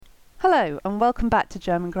Hello and welcome back to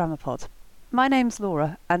German Grammar Pod. My name's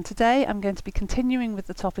Laura and today I'm going to be continuing with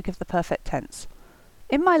the topic of the perfect tense.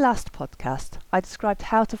 In my last podcast I described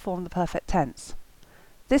how to form the perfect tense.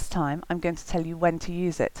 This time I'm going to tell you when to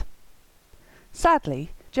use it. Sadly,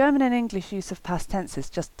 German and English use of past tenses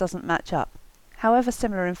just doesn't match up, however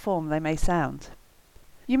similar in form they may sound.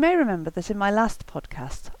 You may remember that in my last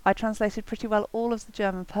podcast I translated pretty well all of the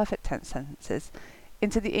German perfect tense sentences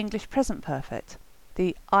into the English present perfect,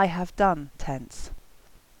 the I have done tense.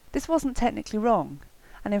 This wasn't technically wrong,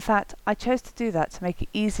 and in fact I chose to do that to make it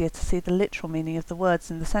easier to see the literal meaning of the words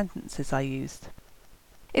in the sentences I used.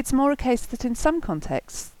 It's more a case that in some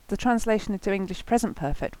contexts the translation into English present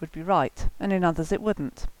perfect would be right, and in others it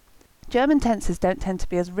wouldn't. German tenses don't tend to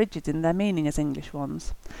be as rigid in their meaning as English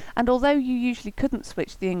ones, and although you usually couldn't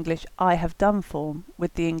switch the English I have done form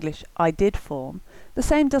with the English I did form, the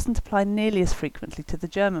same doesn't apply nearly as frequently to the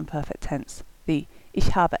German perfect tense, the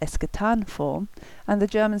Ich habe es getan form, and the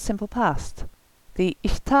German simple past, the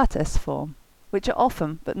Ich tat es form, which are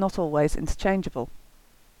often but not always interchangeable.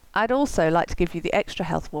 I'd also like to give you the extra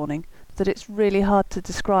health warning that it's really hard to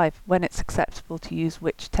describe when it's acceptable to use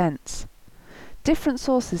which tense. Different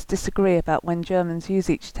sources disagree about when Germans use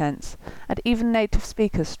each tense, and even native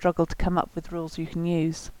speakers struggle to come up with rules you can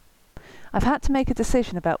use. I've had to make a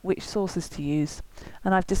decision about which sources to use,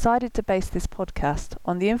 and I've decided to base this podcast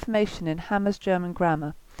on the information in Hammer's German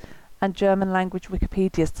Grammar and German Language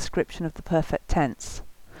Wikipedia's description of the perfect tense,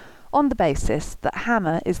 on the basis that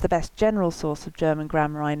Hammer is the best general source of German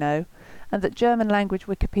grammar I know, and that German Language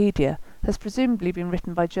Wikipedia has presumably been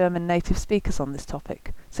written by German native speakers on this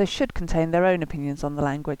topic, so should contain their own opinions on the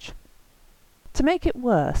language. To make it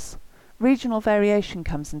worse, regional variation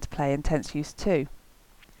comes into play in tense use too.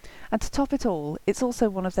 And to top it all, it's also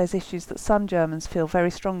one of those issues that some Germans feel very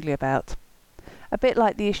strongly about. A bit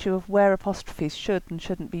like the issue of where apostrophes should and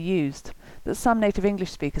shouldn't be used, that some native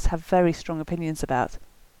English speakers have very strong opinions about.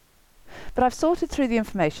 But I've sorted through the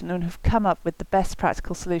information and have come up with the best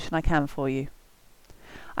practical solution I can for you.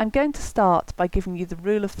 I'm going to start by giving you the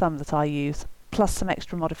rule of thumb that I use, plus some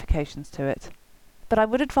extra modifications to it. But I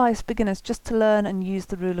would advise beginners just to learn and use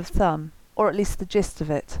the rule of thumb, or at least the gist of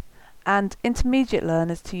it, and intermediate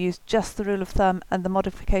learners to use just the rule of thumb and the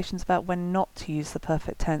modifications about when not to use the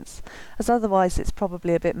perfect tense, as otherwise it's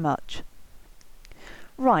probably a bit much.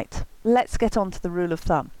 Right, let's get on to the rule of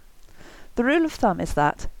thumb. The rule of thumb is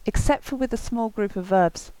that, except for with a small group of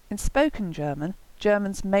verbs, in spoken German,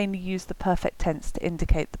 Germans mainly use the perfect tense to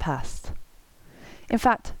indicate the past. In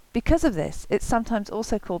fact, because of this, it's sometimes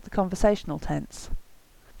also called the conversational tense.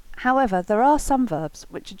 However, there are some verbs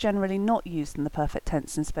which are generally not used in the perfect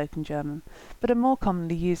tense in spoken German, but are more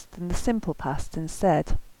commonly used in the simple past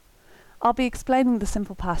instead. I'll be explaining the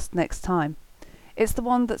simple past next time. It's the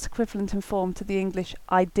one that's equivalent in form to the English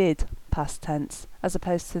I did past tense, as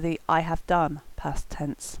opposed to the I have done past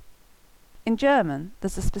tense. In German,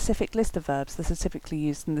 there's a specific list of verbs that are typically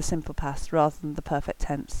used in the simple past rather than the perfect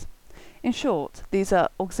tense. In short, these are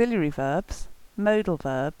auxiliary verbs, modal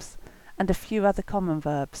verbs, and a few other common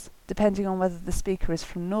verbs, depending on whether the speaker is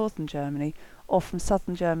from northern Germany or from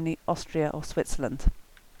southern Germany, Austria or Switzerland.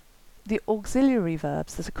 The auxiliary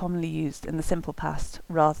verbs that are commonly used in the simple past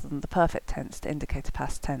rather than the perfect tense to indicate a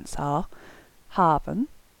past tense are haben,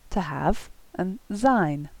 to have, and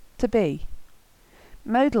sein, to be.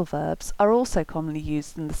 Modal verbs are also commonly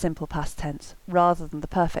used in the simple past tense rather than the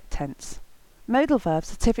perfect tense. Modal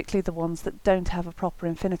verbs are typically the ones that don't have a proper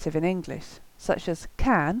infinitive in English, such as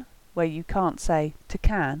can, where you can't say to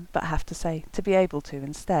can but have to say to be able to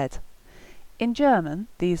instead. In German,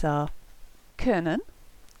 these are können,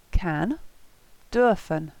 can,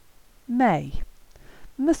 dürfen, may,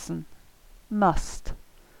 müssen, must,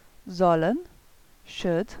 sollen,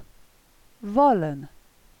 should, wollen,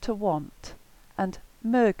 to want, and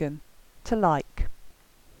mögen, to like.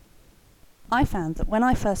 I found that when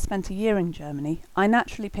I first spent a year in Germany, I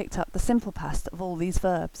naturally picked up the simple past of all these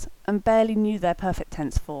verbs and barely knew their perfect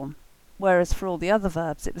tense form, whereas for all the other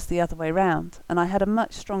verbs it was the other way round, and I had a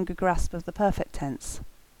much stronger grasp of the perfect tense.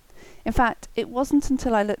 In fact, it wasn't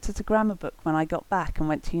until I looked at a grammar book when I got back and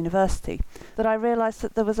went to university that I realised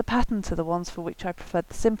that there was a pattern to the ones for which I preferred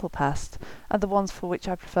the simple past and the ones for which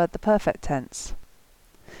I preferred the perfect tense.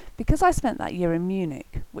 Because I spent that year in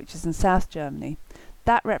Munich, which is in South Germany,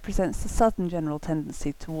 that represents the southern general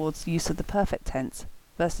tendency towards use of the perfect tense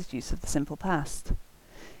versus use of the simple past.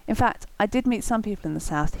 In fact, I did meet some people in the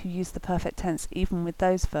south who used the perfect tense even with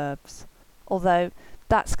those verbs, although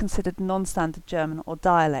that's considered non-standard German or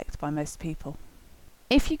dialect by most people.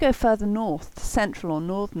 If you go further north to central or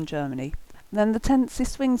northern Germany, then the tendency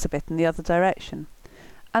swings a bit in the other direction,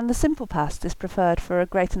 and the simple past is preferred for a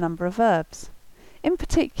greater number of verbs. In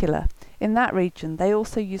particular, in that region they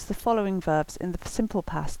also use the following verbs in the simple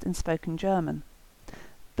past in spoken German: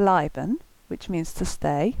 bleiben, which means to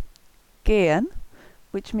stay, gehen,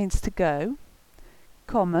 which means to go,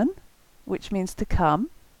 kommen, which means to come,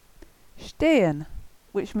 stehen,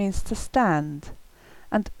 which means to stand,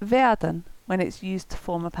 and werden when it's used to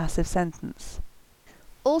form a passive sentence.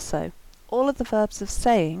 Also, all of the verbs of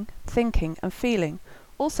saying, thinking and feeling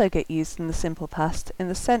also get used in the simple past in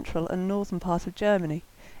the central and northern part of Germany,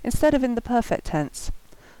 instead of in the perfect tense.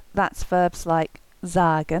 That's verbs like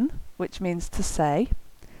sagen, which means to say,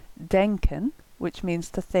 denken, which means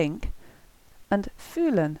to think, and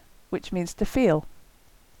fühlen, which means to feel.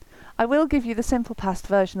 I will give you the simple past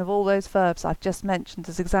version of all those verbs I've just mentioned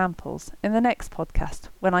as examples in the next podcast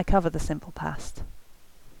when I cover the simple past.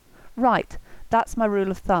 Right, that's my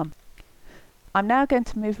rule of thumb. I'm now going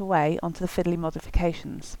to move away onto the fiddly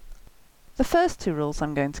modifications. The first two rules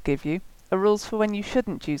I'm going to give you are rules for when you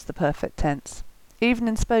shouldn't use the perfect tense, even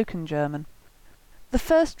in spoken German. The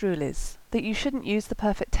first rule is that you shouldn't use the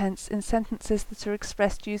perfect tense in sentences that are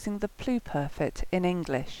expressed using the pluperfect in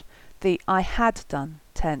English, the I had done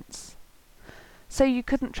tense. So you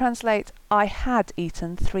couldn't translate I had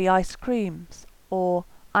eaten 3 ice creams, or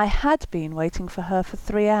I had been waiting for her for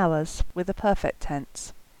 3 hours with a perfect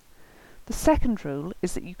tense. The second rule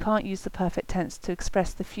is that you can't use the perfect tense to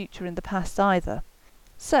express the future in the past either.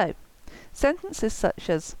 So, sentences such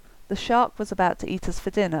as the shark was about to eat us for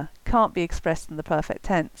dinner can't be expressed in the perfect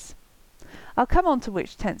tense. I'll come on to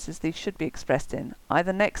which tenses these should be expressed in,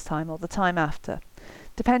 either next time or the time after,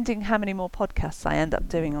 depending how many more podcasts I end up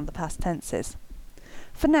doing on the past tenses.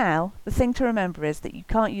 For now, the thing to remember is that you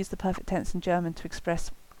can't use the perfect tense in German to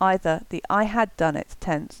express either the I had done it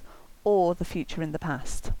tense or the future in the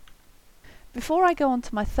past. Before I go on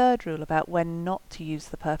to my third rule about when not to use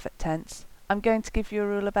the perfect tense, I'm going to give you a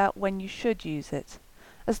rule about when you should use it,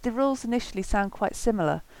 as the rules initially sound quite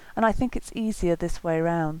similar, and I think it's easier this way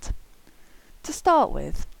round. To start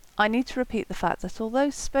with, I need to repeat the fact that although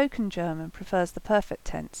spoken German prefers the perfect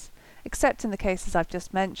tense, except in the cases I've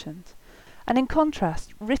just mentioned, and in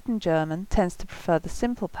contrast, written German tends to prefer the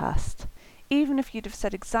simple past, even if you'd have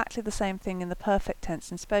said exactly the same thing in the perfect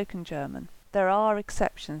tense in spoken German, there are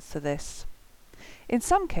exceptions to this. In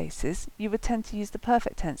some cases, you would tend to use the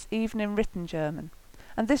perfect tense even in written German,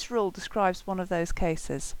 and this rule describes one of those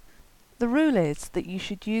cases. The rule is that you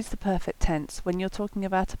should use the perfect tense when you're talking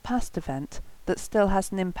about a past event that still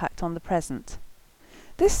has an impact on the present.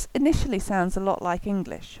 This initially sounds a lot like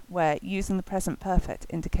English, where using the present perfect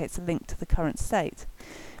indicates a link to the current state,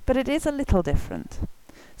 but it is a little different.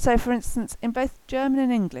 So, for instance, in both German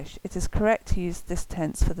and English, it is correct to use this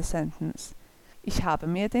tense for the sentence Ich habe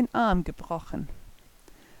mir den Arm gebrochen.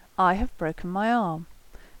 I have broken my arm,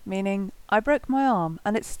 meaning I broke my arm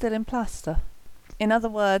and it's still in plaster. In other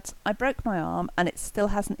words, I broke my arm and it still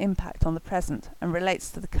has an impact on the present and relates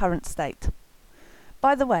to the current state.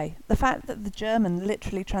 By the way, the fact that the German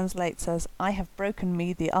literally translates as I have broken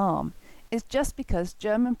me the arm is just because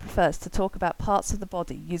German prefers to talk about parts of the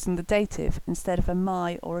body using the dative instead of a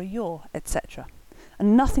my or a your, etc.,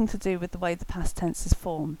 and nothing to do with the way the past tense is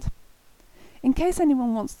formed. In case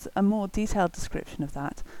anyone wants a more detailed description of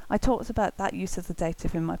that, I talked about that use of the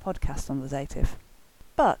dative in my podcast on the dative.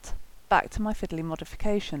 But, back to my fiddly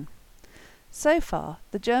modification. So far,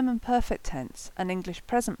 the German perfect tense and English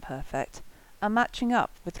present perfect are matching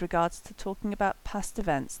up with regards to talking about past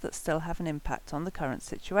events that still have an impact on the current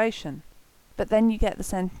situation. But then you get the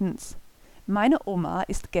sentence, Meine Oma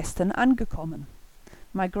ist gestern angekommen.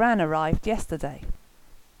 My gran arrived yesterday.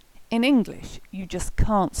 In English, you just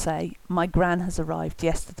can't say, my gran has arrived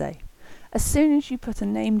yesterday. As soon as you put a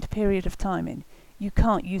named period of time in, you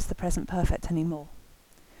can't use the present perfect anymore.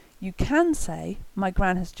 You can say, my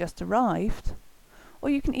gran has just arrived, or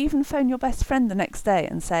you can even phone your best friend the next day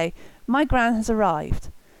and say, my gran has arrived.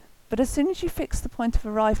 But as soon as you fix the point of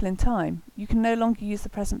arrival in time, you can no longer use the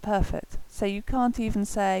present perfect, so you can't even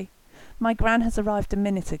say, my gran has arrived a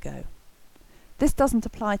minute ago. This doesn't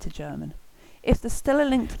apply to German. If there's still a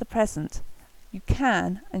link to the present, you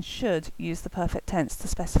can and should use the perfect tense to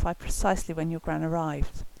specify precisely when your gran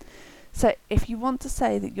arrived. So if you want to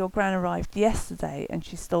say that your gran arrived yesterday and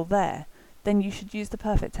she's still there, then you should use the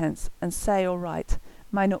perfect tense and say or write,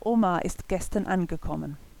 Meine Oma ist gestern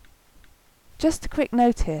angekommen. Just a quick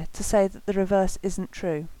note here to say that the reverse isn't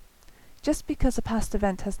true. Just because a past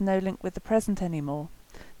event has no link with the present anymore,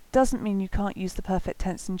 doesn't mean you can't use the perfect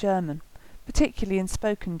tense in German, particularly in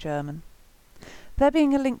spoken German. There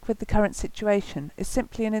being a link with the current situation is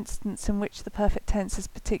simply an instance in which the perfect tense is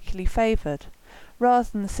particularly favoured, rather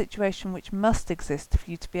than the situation which must exist for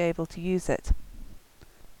you to be able to use it.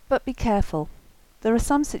 But be careful. There are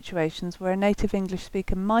some situations where a native English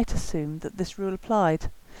speaker might assume that this rule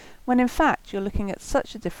applied, when in fact you're looking at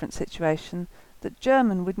such a different situation that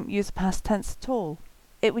German wouldn't use a past tense at all.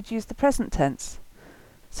 It would use the present tense.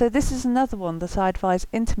 So this is another one that I advise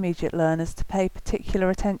intermediate learners to pay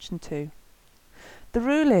particular attention to. The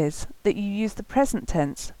rule is that you use the present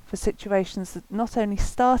tense for situations that not only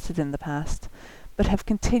started in the past, but have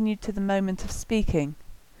continued to the moment of speaking.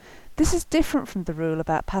 This is different from the rule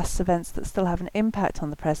about past events that still have an impact on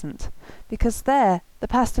the present, because there the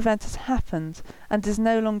past event has happened and is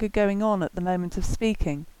no longer going on at the moment of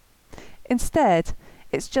speaking. Instead,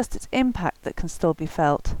 it's just its impact that can still be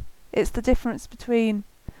felt. It's the difference between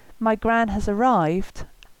 "my gran has arrived"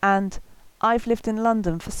 and "I've lived in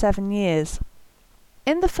London for 7 years."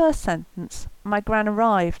 In the first sentence, my gran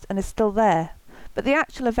arrived and is still there, but the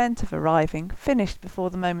actual event of arriving finished before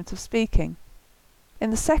the moment of speaking. In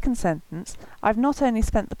the second sentence, I've not only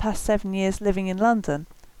spent the past 7 years living in London,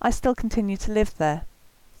 I still continue to live there.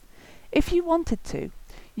 If you wanted to,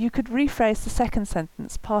 you could rephrase the second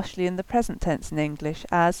sentence partially in the present tense in English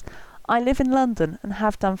as "I live in London and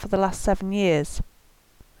have done for the last 7 years."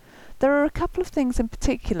 There are a couple of things in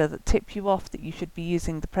particular that tip you off that you should be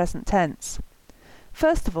using the present tense.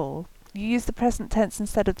 First of all, you use the present tense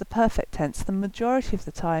instead of the perfect tense the majority of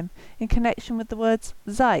the time in connection with the words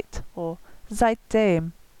seit or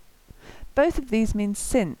seitdem. Both of these mean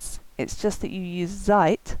since. It's just that you use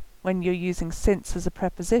seit when you're using since as a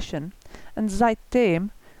preposition, and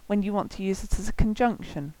seitdem when you want to use it as a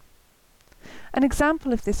conjunction. An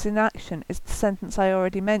example of this in action is the sentence I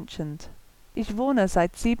already mentioned. Ich wohne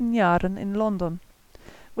seit 7 Jahren in London,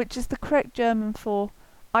 which is the correct German for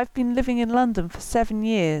 "I've been living in London for 7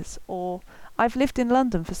 years" or "I've lived in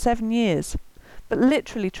London for 7 years", but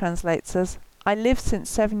literally translates as "I live since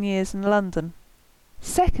 7 years in London".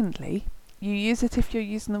 Secondly, you use it if you're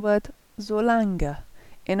using the word solange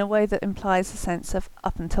in a way that implies a sense of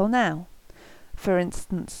up until now. For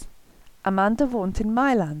instance, Amanda wohnt in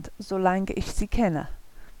Mailand solange ich sie kenne,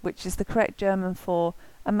 which is the correct German for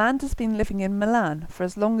Amanda's been living in Milan for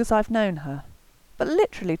as long as I've known her, but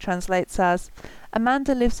literally translates as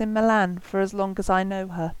Amanda lives in Milan for as long as I know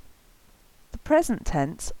her. The present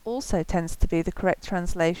tense also tends to be the correct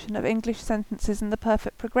translation of English sentences in the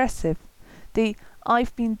perfect progressive, the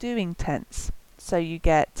I've been doing tense. So you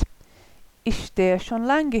get Ich stehe schon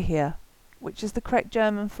lange hier, which is the correct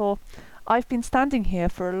German for I've been standing here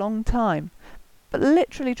for a long time, but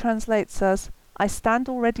literally translates as I stand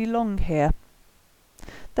already long here.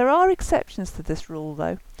 There are exceptions to this rule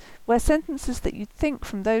though, where sentences that you'd think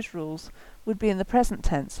from those rules would be in the present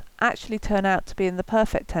tense actually turn out to be in the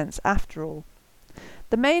perfect tense after all.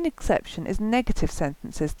 The main exception is negative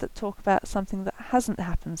sentences that talk about something that hasn't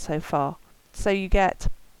happened so far. So you get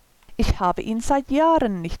Ich habe ihn seit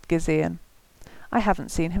Jahren nicht gesehen. I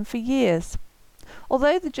haven't seen him for years.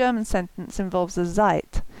 Although the German sentence involves a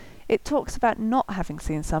seit, it talks about not having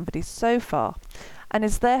seen somebody so far and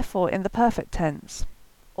is therefore in the perfect tense.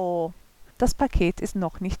 Or Das Paket ist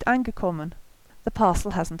noch nicht angekommen. The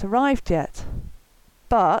parcel hasn't arrived yet.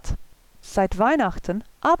 But seit Weihnachten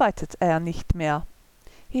arbeitet nicht mehr.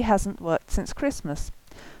 He hasn't worked since Christmas.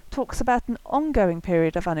 Talks about an ongoing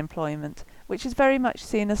period of unemployment, which is very much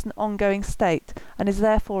seen as an ongoing state and is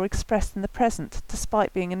therefore expressed in the present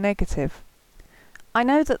despite being a negative. I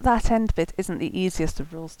know that that end bit isn't the easiest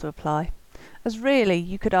of rules to apply, as really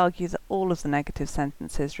you could argue that all of the negative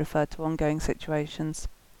sentences refer to ongoing situations.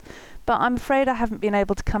 But I'm afraid I haven't been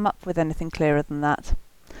able to come up with anything clearer than that.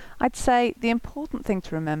 I'd say the important thing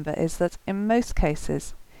to remember is that in most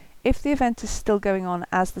cases, if the event is still going on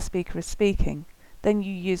as the speaker is speaking, then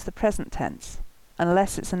you use the present tense,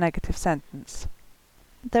 unless it's a negative sentence.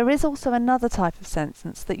 There is also another type of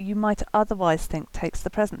sentence that you might otherwise think takes the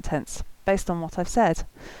present tense, based on what I've said,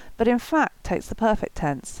 but in fact takes the perfect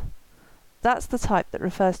tense. That's the type that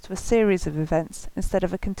refers to a series of events instead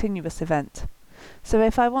of a continuous event. So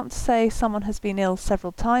if I want to say someone has been ill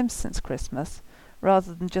several times since Christmas,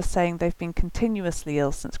 rather than just saying they've been continuously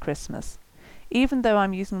ill since Christmas, even though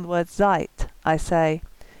I'm using the word seit, I say,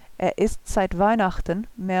 ist seit Weihnachten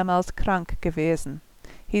mehrmals krank gewesen.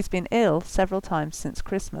 He's been ill several times since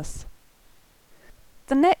Christmas.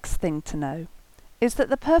 The next thing to know is that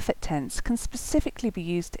the perfect tense can specifically be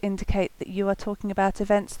used to indicate that you are talking about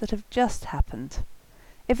events that have just happened,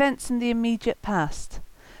 events in the immediate past.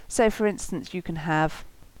 So for instance you can have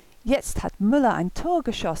Jetzt hat Müller ein Tor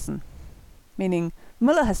geschossen, meaning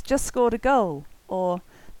Müller has just scored a goal, or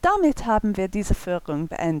Damit haben wir diese Führung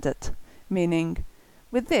beendet, meaning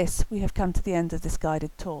with this we have come to the end of this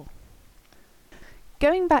guided tour.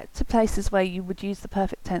 Going back to places where you would use the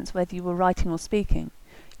perfect tense whether you were writing or speaking,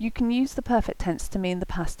 you can use the perfect tense to mean the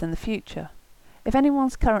past and the future. If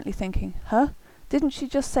anyone's currently thinking, didn't she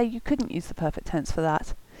just say you couldn't use the perfect tense for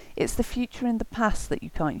that? It's the future in the past that you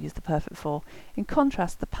can't use the perfect for. In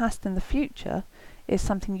contrast, the past in the future is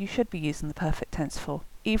something you should be using the perfect tense for,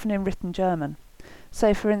 even in written German.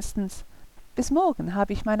 So for instance, bis morgen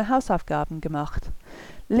habe ich meine Hausaufgaben gemacht.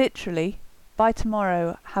 Literally, by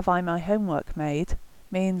tomorrow have I my homework made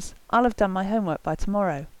means I'll have done my homework by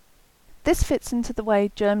tomorrow. This fits into the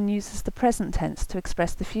way German uses the present tense to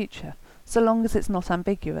express the future, so long as it's not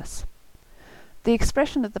ambiguous. The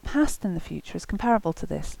expression of the past in the future is comparable to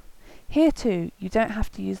this. Here too, you don't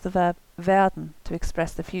have to use the verb werden to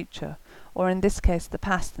express the future, or in this case the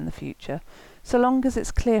past in the future, so long as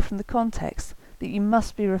it's clear from the context that you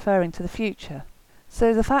must be referring to the future.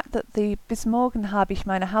 So the fact that the bis morgen habe ich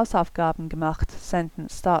meine Hausaufgaben gemacht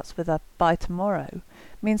sentence starts with a by tomorrow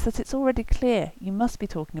means that it's already clear you must be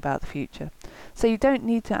talking about the future, so you don't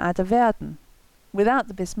need to add a werden. Without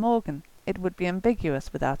the bis morgen, it would be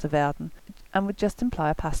ambiguous without a werden and would just imply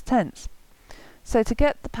a past tense. So to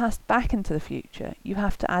get the past back into the future, you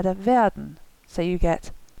have to add a werden. So you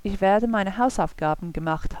get ich werde meine Hausaufgaben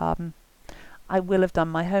gemacht haben. I will have done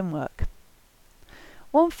my homework.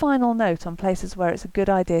 One final note on places where it's a good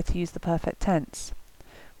idea to use the perfect tense.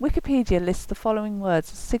 Wikipedia lists the following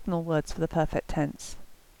words as signal words for the perfect tense.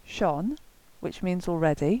 Schon, which means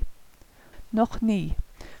already. Noch nie,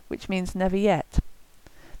 which means never yet.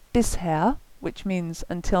 Bisher, which means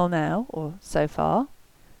until now or so far.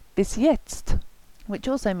 Bis jetzt, which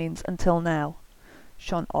also means until now.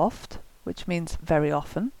 Schon oft, which means very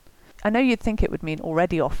often. I know you'd think it would mean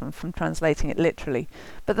already often from translating it literally,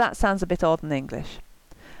 but that sounds a bit odd in English.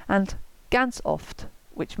 And ganz oft,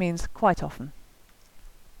 which means quite often.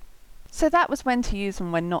 So that was when to use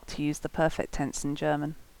and when not to use the perfect tense in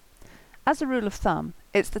German. As a rule of thumb,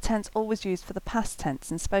 it's the tense always used for the past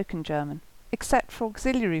tense in spoken German, except for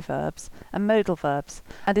auxiliary verbs and modal verbs,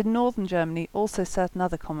 and in northern Germany also certain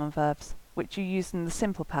other common verbs, which you use in the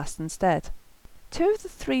simple past instead. Two of the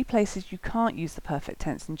three places you can't use the perfect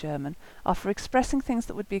tense in German are for expressing things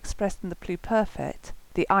that would be expressed in the pluperfect,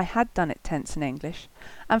 the I had done it tense in English,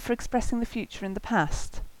 and for expressing the future in the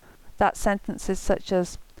past. That's sentences such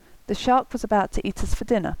as, the shark was about to eat us for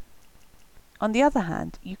dinner. On the other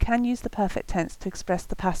hand, you can use the perfect tense to express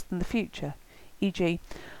the past and the future, e.g.,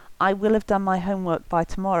 I will have done my homework by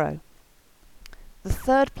tomorrow. The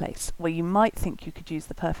third place where you might think you could use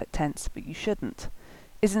the perfect tense, but you shouldn't,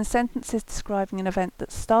 is in sentences describing an event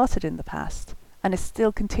that started in the past and is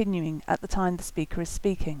still continuing at the time the speaker is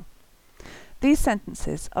speaking. These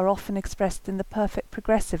sentences are often expressed in the perfect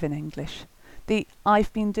progressive in English, the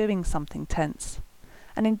I've been doing something tense,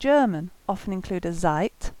 and in German often include a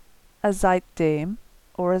seit, a seitdem,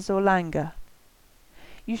 or a so lange.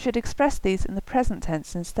 You should express these in the present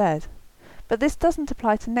tense instead, but this doesn't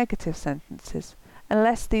apply to negative sentences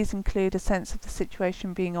unless these include a sense of the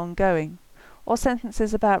situation being ongoing, or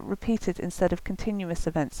sentences about repeated instead of continuous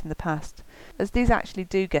events in the past, as these actually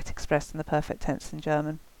do get expressed in the perfect tense in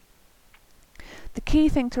German. The key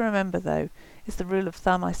thing to remember, though, is the rule of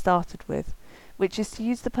thumb I started with, which is to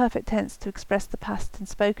use the perfect tense to express the past in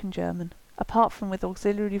spoken German, apart from with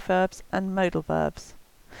auxiliary verbs and modal verbs.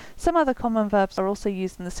 Some other common verbs are also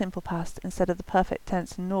used in the simple past instead of the perfect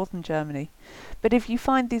tense in northern Germany, but if you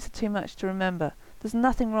find these are too much to remember, there's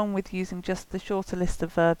nothing wrong with using just the shorter list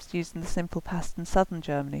of verbs used in the simple past in southern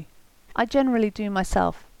Germany. I generally do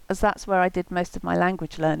myself, as that's where I did most of my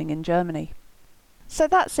language learning in Germany. So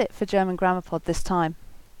that's it for German Grammar Pod this time.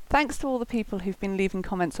 Thanks to all the people who've been leaving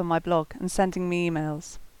comments on my blog and sending me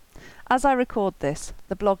emails. As I record this,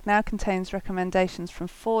 the blog now contains recommendations from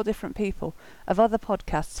 4 different people of other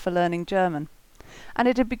podcasts for learning German. And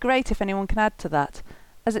it'd be great if anyone can add to that,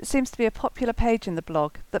 as it seems to be a popular page in the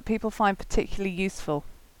blog that people find particularly useful.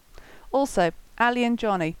 Also, Ali and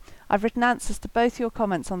Johnny, I've written answers to both your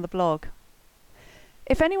comments on the blog.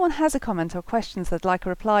 If anyone has a comment or questions they'd like a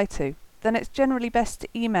reply to, then it's generally best to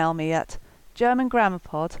email me at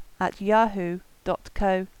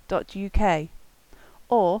germangrammarpod@yahoo.co.uk.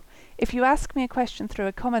 Or, if you ask me a question through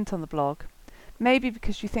a comment on the blog, maybe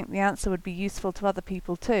because you think the answer would be useful to other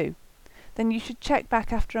people too, then you should check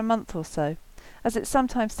back after a month or so, as it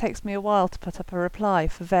sometimes takes me a while to put up a reply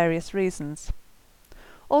for various reasons.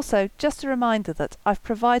 Also, just a reminder that I've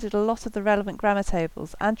provided a lot of the relevant grammar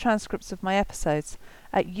tables and transcripts of my episodes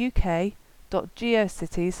at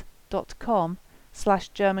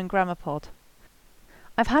uk.geocities.com/GermanGrammarPod.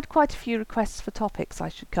 I've had quite a few requests for topics I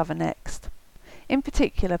should cover next. In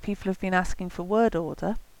particular, people have been asking for word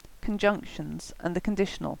order, conjunctions, and the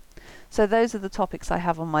conditional. So those are the topics I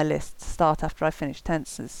have on my list to start after I finish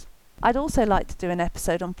tenses. I'd also like to do an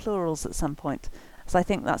episode on plurals at some point, as I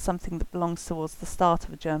think that's something that belongs towards the start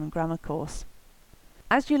of a German grammar course.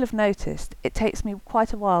 As you'll have noticed, it takes me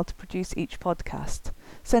quite a while to produce each podcast,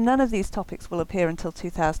 so none of these topics will appear until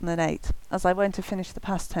 2008, as I won't have finished the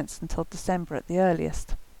past tense until December at the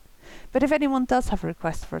earliest. But if anyone does have a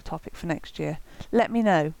request for a topic for next year, let me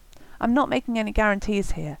know. I'm not making any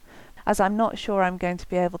guarantees here, as I'm not sure I'm going to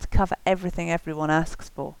be able to cover everything everyone asks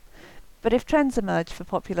for. But if trends emerge for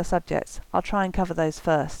popular subjects, I'll try and cover those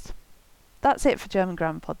first. That's it for German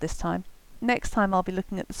Grammar Pod this time. Next time I'll be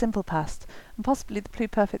looking at the simple past, and possibly the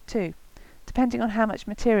pluperfect too, depending on how much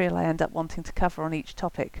material I end up wanting to cover on each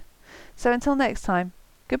topic. So until next time,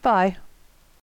 goodbye.